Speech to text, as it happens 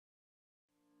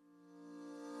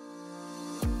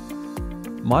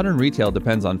Modern retail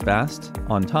depends on fast,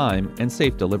 on-time, and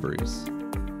safe deliveries.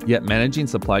 Yet managing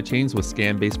supply chains with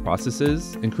scan-based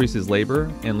processes increases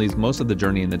labor and leaves most of the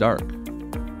journey in the dark.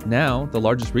 Now, the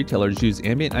largest retailers use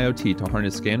ambient IoT to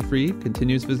harness scan-free,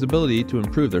 continuous visibility to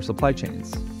improve their supply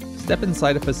chains. Step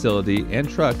inside a facility and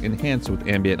truck enhanced with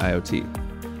ambient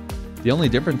IoT. The only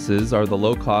differences are the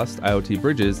low-cost IoT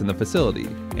bridges in the facility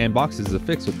and boxes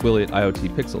affixed with Wiliot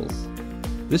IoT pixels.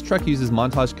 This truck uses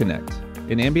Montage Connect,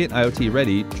 an ambient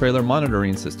IoT-ready trailer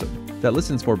monitoring system that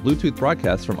listens for Bluetooth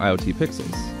broadcasts from IoT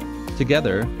pixels.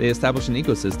 Together, they establish an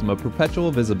ecosystem of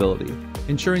perpetual visibility,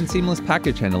 ensuring seamless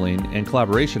package handling and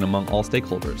collaboration among all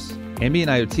stakeholders. Ambient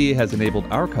IoT has enabled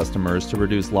our customers to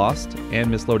reduce lost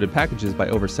and misloaded packages by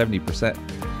over 70%.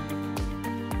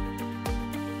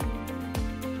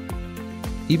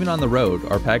 Even on the road,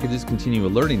 our packages continue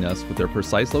alerting us with their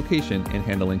precise location and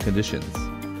handling conditions.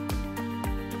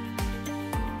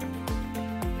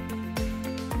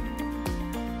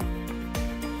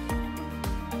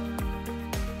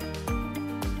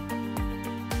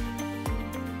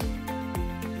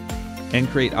 And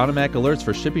create automatic alerts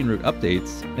for shipping route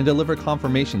updates and deliver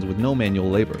confirmations with no manual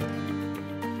labor.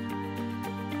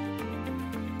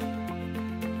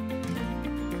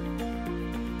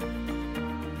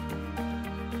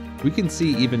 We can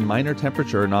see even minor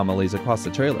temperature anomalies across the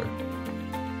trailer.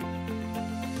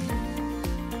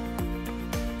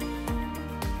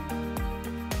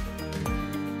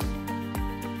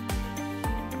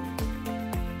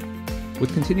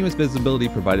 With continuous visibility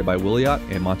provided by Wiliot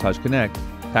and Montage Connect,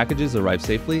 packages arrive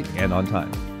safely and on time.